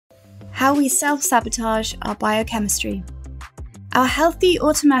How we self-sabotage our biochemistry. Our healthy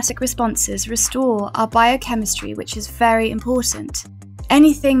automatic responses restore our biochemistry, which is very important.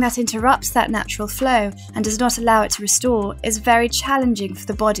 Anything that interrupts that natural flow and does not allow it to restore is very challenging for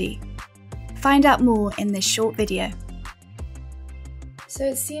the body. Find out more in this short video. So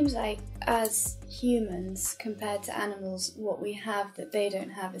it seems like as humans, compared to animals, what we have that they don't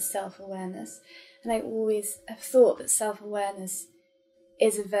have is self-awareness. And I always have thought that self-awareness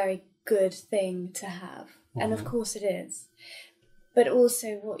is a very good thing to have. And of course it is. But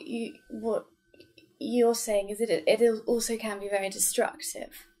also what you're saying is that it also can be very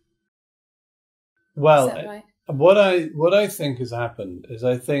destructive. Well, is that right? What I think has happened is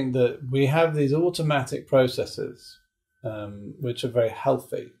I think that we have these automatic processes which are very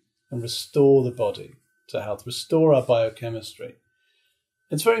healthy and restore the body to health, restore our biochemistry.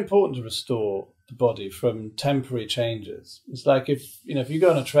 It's very important to restore the body from temporary changes. It's like if you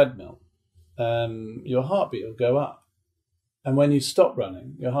go on a treadmill, your heartbeat will go up. And when you stop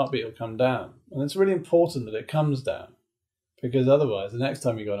running, your heartbeat will come down. And it's really important that it comes down, because otherwise the next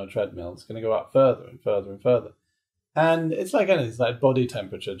time you go on a treadmill, it's going to go up further and further and further. And it's like anything, it's like body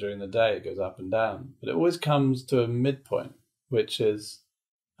temperature during the day, it goes up and down. But it always comes to a midpoint, which is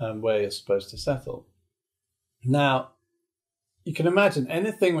where you're supposed to settle. Now, you can imagine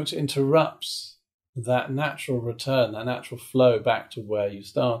anything which interrupts that natural return, that natural flow back to where you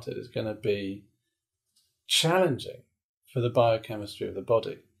started is going to be challenging for the biochemistry of the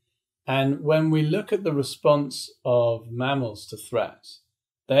body. And when we look at the response of mammals to threats,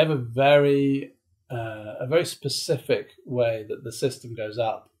 they have a very specific way that the system goes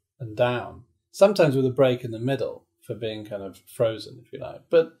up and down, sometimes with a break in the middle for being kind of frozen, if you like.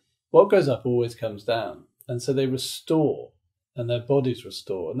 But what goes up always comes down. And so they restore, and their bodies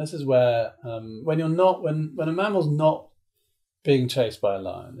restore. And this is where, when a mammal's not being chased by a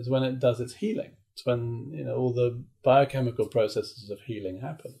lion, is when it does its healing. It's when all the biochemical processes of healing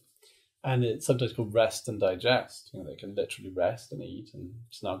happen. And it's sometimes called rest and digest. They can literally rest and eat and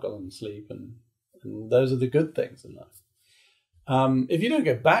snuggle and sleep, and those are the good things in life. If you don't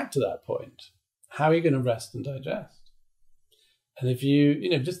get back to that point, how are you going to rest and digest? And if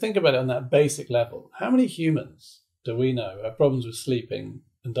you just think about it on that basic level, how many humans do we know have problems with sleeping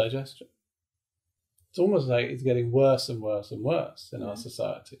and digestion? It's almost like it's getting worse and worse and worse in our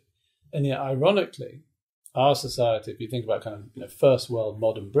society. And yet, ironically, our society, if you think about kind of first world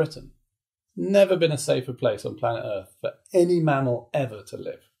modern Britain, never been a safer place on planet Earth for any mammal ever to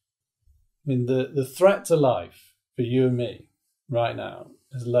live. I mean, the threat to life for you and me right now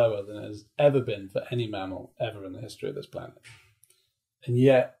is lower than it has ever been for any mammal ever in the history of this planet. And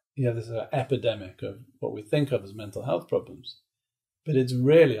yet, there's an epidemic of what we think of as mental health problems. But it's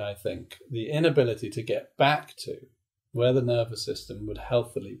really, I think, the inability to get back to where the nervous system would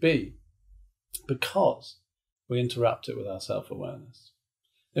healthily be, because we interrupt it with our self-awareness.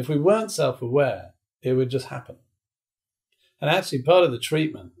 If we weren't self-aware, it would just happen. And actually, part of the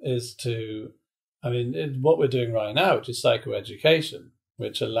treatment is what we're doing right now, which is psychoeducation,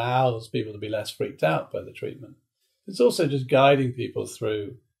 which allows people to be less freaked out by the treatment. It's also just guiding people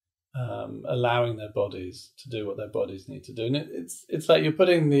through allowing their bodies to do what their bodies need to do. And it's like you're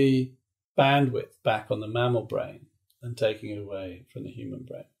putting the bandwidth back on the mammal brain and taking it away from the human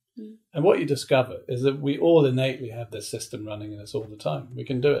brain. Mm. And what you discover is that we all innately have this system running in us all the time. We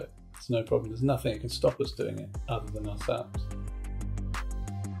can do it. It's no problem. There's nothing that can stop us doing it other than ourselves.